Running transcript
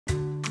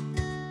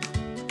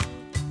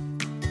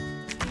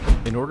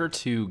In order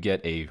to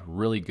get a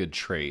really good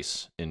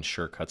trace in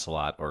Cricut a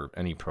lot, or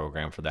any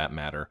program for that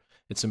matter,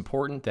 it's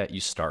important that you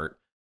start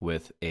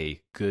with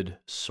a good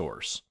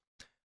source.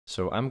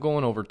 So I'm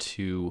going over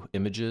to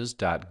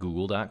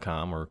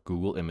images.google.com or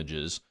Google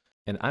Images,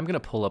 and I'm going to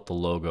pull up the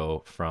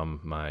logo from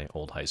my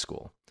old high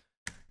school.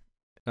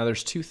 Now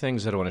there's two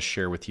things that I want to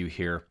share with you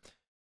here.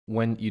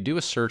 When you do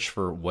a search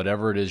for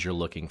whatever it is you're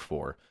looking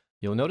for,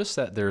 you'll notice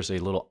that there's a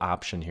little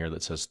option here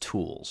that says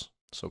Tools.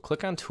 So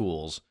click on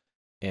Tools,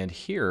 and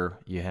here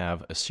you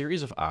have a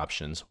series of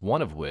options,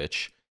 one of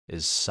which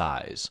is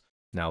size.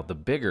 Now, the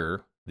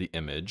bigger the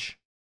image,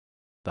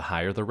 the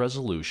higher the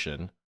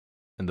resolution,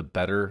 and the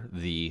better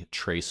the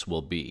trace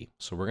will be.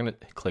 So we're going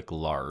to click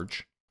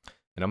large,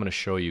 and I'm going to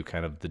show you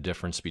kind of the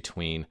difference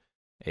between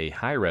a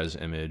high-res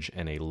image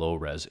and a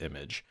low-res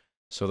image.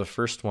 So the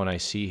first one I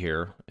see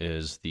here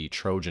is the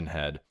Trojan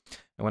head.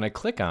 And when I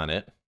click on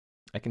it,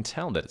 I can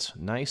tell that it's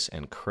nice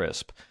and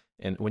crisp.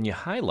 And when you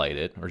highlight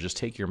it, or just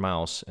take your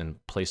mouse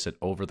and place it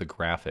over the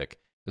graphic,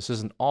 this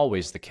isn't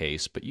always the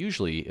case, but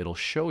usually it'll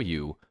show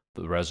you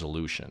the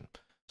resolution.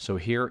 So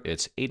here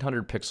it's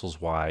 800 pixels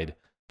wide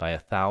by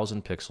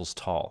 1,000 pixels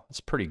tall. It's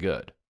pretty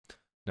good.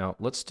 Now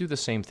let's do the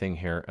same thing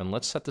here, and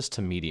let's set this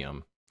to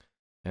medium.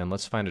 And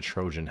let's find a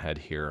Trojan head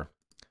here.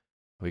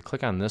 We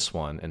click on this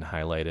one and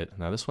highlight it.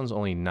 Now this one's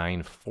only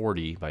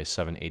 940 by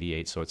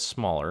 788, so it's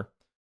smaller.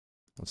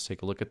 Let's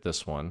take a look at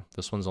this one.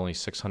 This one's only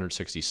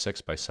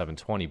 666 by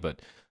 720,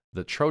 but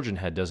the Trojan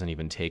head doesn't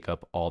even take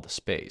up all the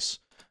space.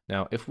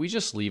 Now, if we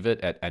just leave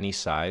it at any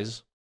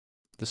size,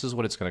 this is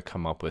what it's going to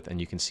come up with, and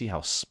you can see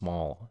how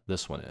small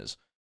this one is.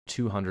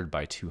 200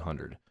 by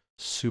 200,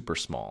 super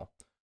small,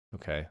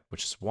 okay?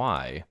 Which is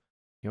why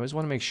you always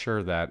want to make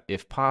sure that,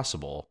 if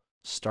possible,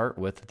 start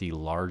with the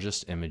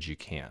largest image you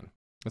can.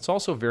 It's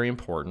also very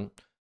important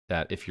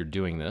that if you're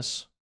doing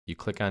this, you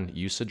click on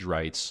Usage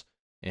Rights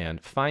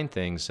and find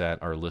things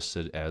that are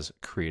listed as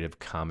Creative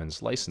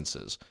Commons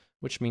licenses,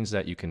 which means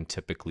that you can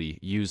typically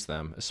use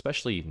them,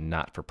 especially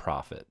not for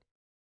profit.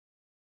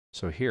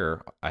 So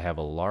here I have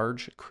a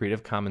large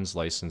Creative Commons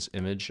license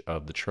image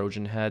of the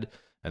Trojan head,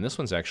 and this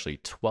one's actually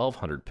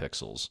 1,200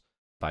 pixels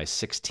by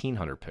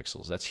 1,600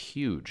 pixels. That's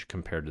huge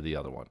compared to the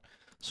other one.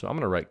 So I'm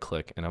going to right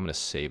click and I'm going to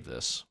save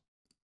this.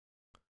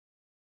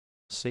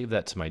 Save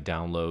that to my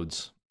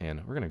downloads,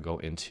 and we're going to go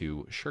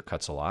into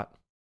Cricut a lot.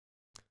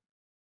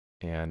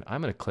 And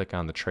I'm going to click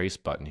on the trace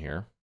button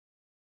here.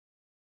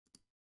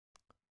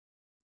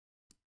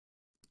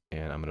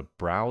 And I'm going to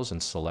browse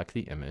and select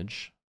the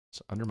image.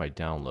 It's under my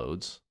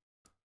downloads.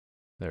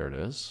 There it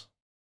is.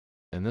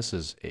 And this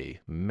is a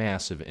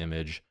massive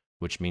image,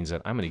 which means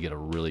that I'm going to get a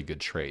really good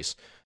trace.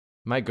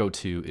 My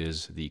go-to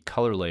is the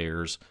color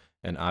layers.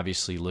 And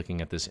obviously looking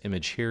at this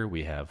image here,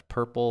 we have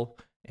purple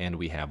and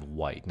we have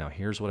white. Now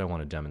here's what I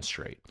want to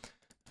demonstrate.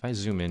 If I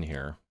zoom in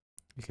here,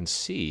 you can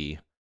see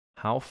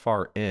how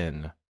far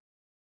in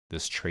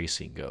this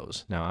tracing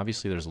goes. Now,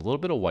 obviously there's a little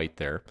bit of white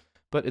there,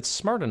 but it's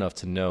smart enough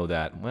to know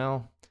that,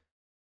 well,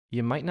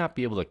 you might not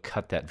be able to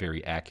cut that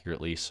very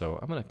accurately, so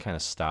I'm going to kind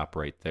of stop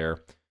right there.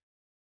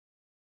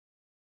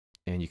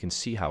 And you can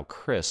see how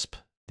crisp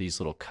these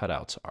little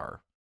cutouts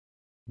are.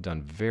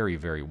 Done very,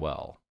 very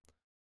well.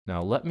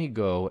 Now let me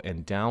go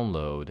and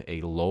download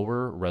a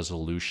lower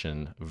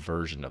resolution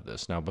version of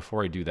this. Now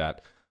before I do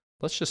that,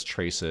 let's just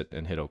trace it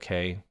and hit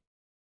OK.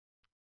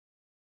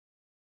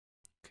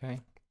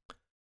 Okay.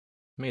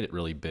 Made it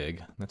really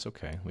big. That's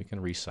okay. We can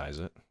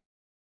resize it.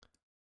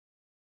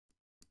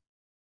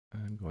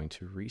 I'm going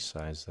to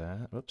resize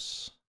that.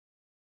 Oops.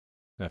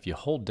 Now, if you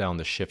hold down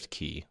the Shift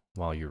key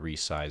while you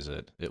resize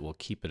it, it will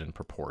keep it in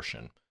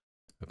proportion.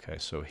 Okay,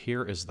 so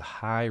here is the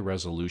high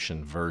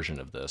resolution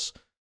version of this.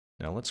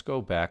 Now let's go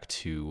back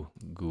to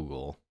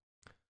Google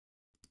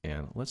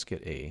and let's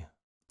get the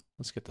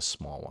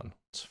small one.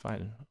 Let's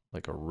find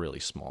like a really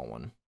small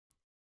one.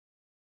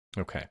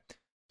 Okay.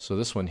 So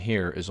this one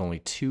here is only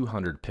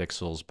 200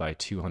 pixels by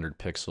 200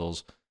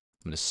 pixels.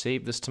 I'm going to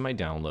save this to my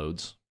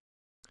downloads.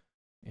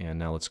 And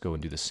now let's go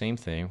and do the same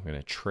thing. We're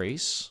going to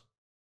trace.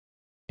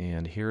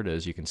 And here it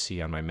is. You can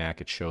see on my Mac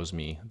it shows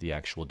me the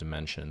actual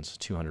dimensions,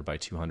 200 by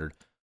 200.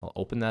 I'll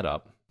open that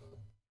up.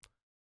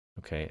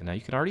 Okay, and now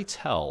you can already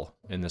tell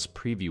in this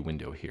preview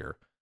window here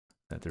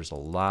that there's a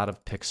lot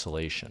of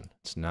pixelation.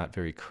 It's not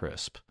very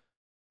crisp.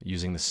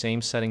 Using the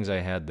same settings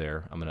I had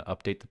there, I'm going to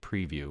update the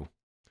preview.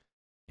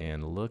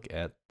 And look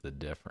at the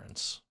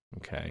difference,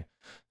 okay?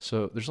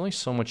 So there's only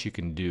so much you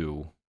can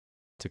do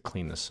to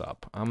clean this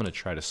up. I'm going to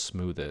try to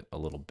smooth it a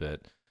little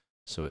bit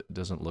so it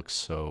doesn't look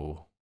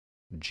so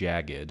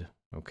jagged,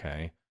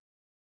 okay?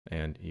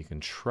 And you can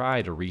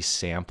try to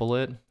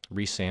resample it.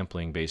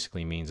 Resampling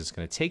basically means it's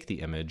going to take the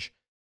image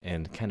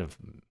and kind of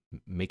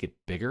make it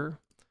bigger,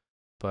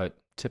 but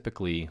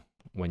typically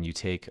when you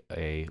take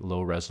a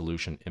low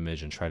resolution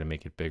image and try to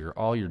make it bigger,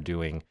 all you're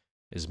doing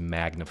is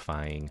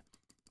magnifying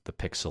the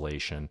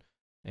pixelation,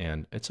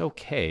 and it's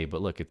okay,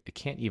 but look, it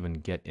can't even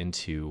get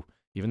into,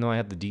 even though I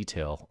have the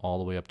detail all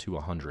the way up to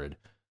 100,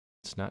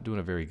 it's not doing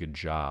a very good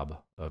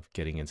job of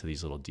getting into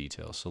these little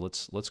details. So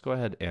let's go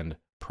ahead and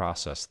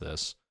process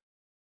this.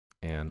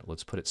 And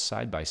let's put it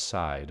side by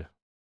side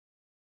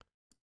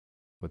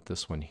with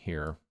this one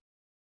here.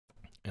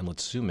 And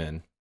let's zoom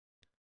in.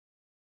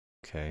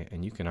 Okay,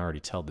 and you can already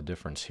tell the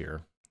difference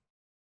here.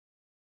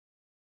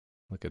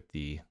 Look at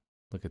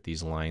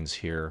these lines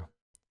here.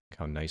 Look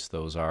how nice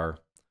those are.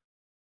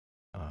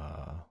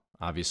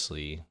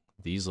 Obviously,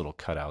 these little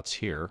cutouts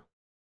here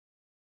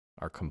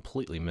are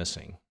completely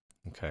missing.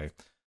 Okay,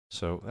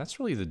 so that's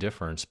really the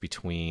difference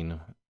between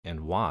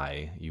and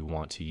why you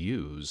want to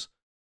use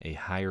a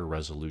higher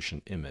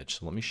resolution image.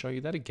 So let me show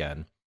you that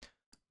again.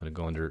 I'm going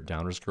to go under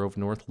Downers Grove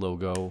North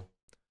logo,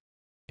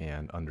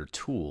 and under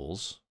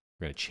Tools,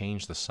 we're going to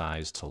change the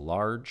size to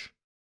large,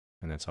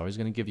 and that's always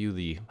going to give you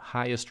the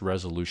highest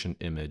resolution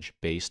image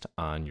based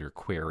on your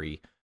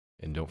query.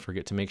 And don't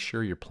forget to make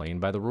sure you're playing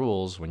by the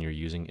rules when you're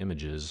using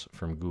images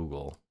from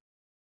Google.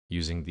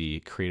 Using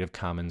the Creative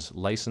Commons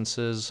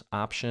licenses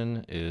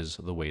option is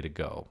the way to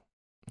go.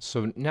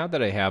 So now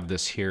that I have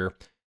this here,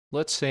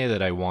 let's say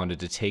that I wanted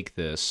to take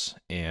this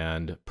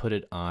and put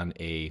it on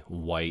a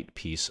white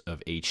piece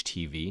of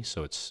HTV,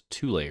 so it's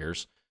 2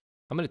 layers.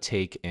 I'm going to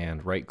take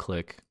and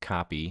right-click,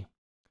 copy,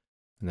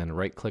 and then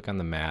right-click on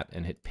the mat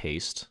and hit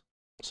paste.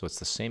 So it's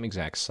the same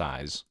exact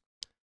size.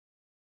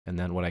 And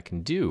then what I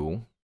can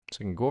do, so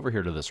I can go over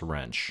here to this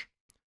wrench,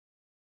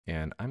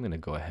 and I'm going to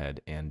go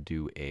ahead and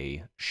do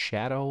a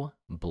shadow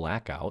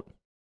blackout.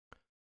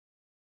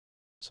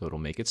 So it'll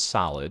make it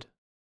solid.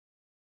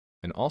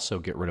 And also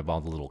get rid of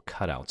all the little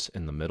cutouts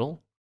in the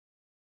middle.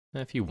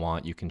 And if you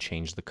want, you can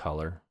change the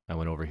color. I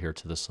went over here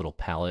to this little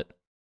palette,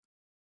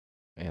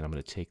 and I'm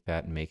going to take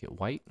that and make it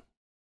white.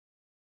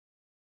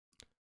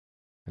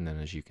 And then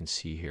as you can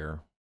see here,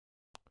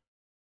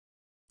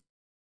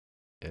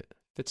 it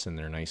fits in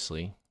there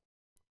nicely.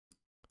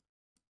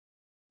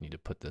 Need to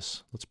put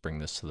this, let's bring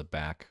this to the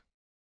back.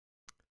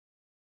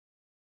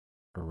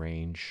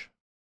 Arrange,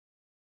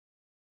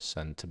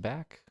 send to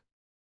back.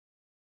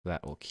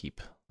 That will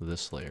keep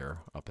this layer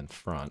up in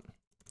front.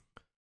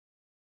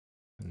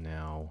 And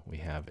now we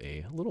have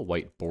a little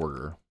white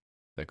border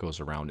that goes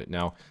around it.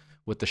 Now,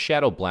 with the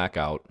shadow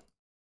blackout,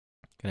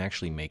 you can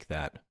actually make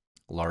that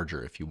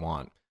larger if you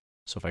want.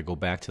 So if I go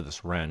back to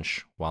this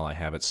wrench while I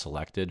have it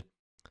selected,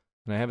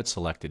 and I have it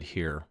selected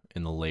here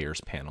in the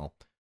layers panel,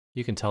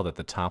 you can tell that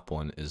the top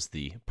one is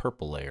the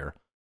purple layer.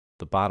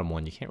 The bottom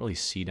one, you can't really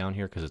see down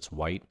here because it's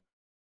white,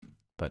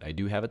 but I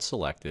do have it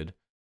selected,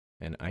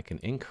 and I can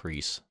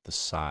increase the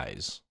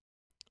size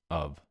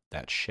of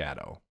that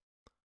shadow.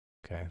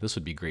 Okay, this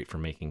would be great for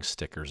making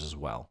stickers as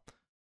well.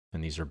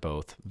 And these are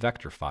both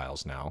vector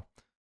files now.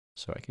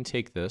 So I can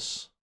take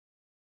this,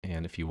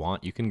 and if you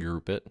want, you can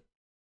group it.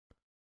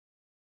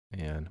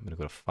 And I'm going to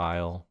go to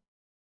File,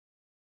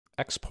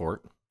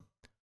 Export,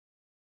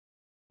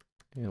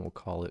 and we'll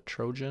call it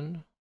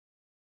Trojan.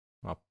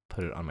 I'll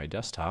put it on my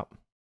desktop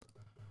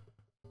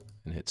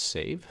and hit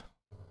Save.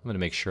 I'm going to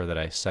make sure that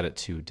I set it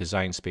to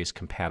Design Space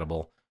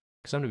compatible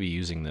because I'm going to be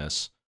using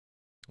this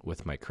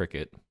with my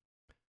Cricut.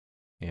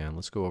 And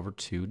let's go over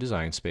to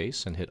Design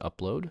Space and hit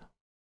Upload.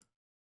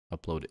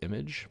 Upload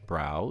image,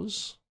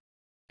 browse.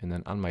 And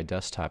then on my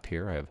desktop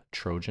here, I have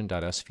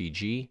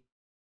trojan.svg.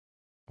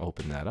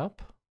 Open that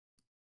up.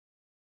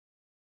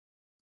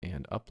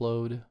 And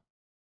upload.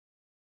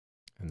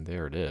 And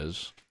there it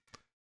is.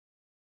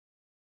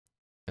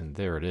 And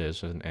there it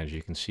is. And as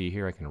you can see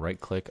here, I can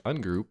right-click,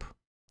 ungroup.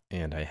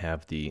 And I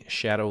have the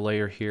shadow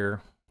layer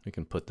here. We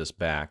can put this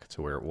back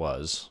to where it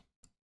was.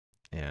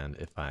 And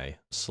if I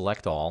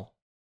select all,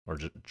 or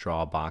just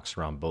draw a box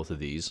around both of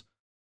these.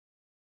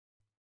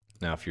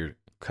 Now, if you're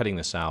cutting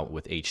this out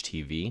with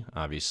HTV,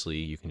 obviously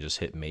you can just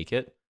hit Make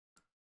It.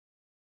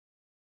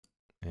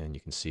 And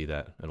you can see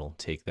that it'll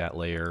take that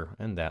layer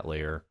and that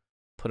layer,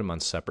 put them on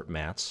separate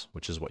mats,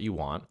 which is what you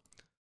want.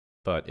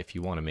 But if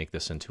you want to make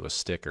this into a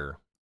sticker,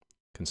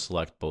 you can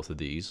select both of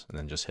these and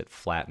then just hit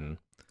Flatten.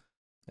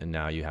 And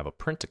now you have a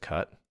print to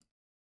cut.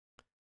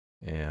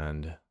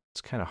 And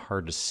it's kind of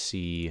hard to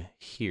see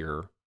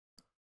here,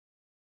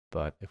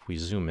 but if we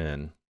zoom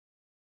in,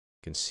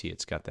 you can see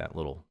it's got that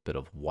little bit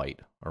of white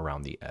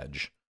around the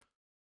edge.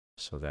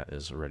 So that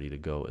is ready to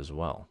go as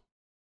well.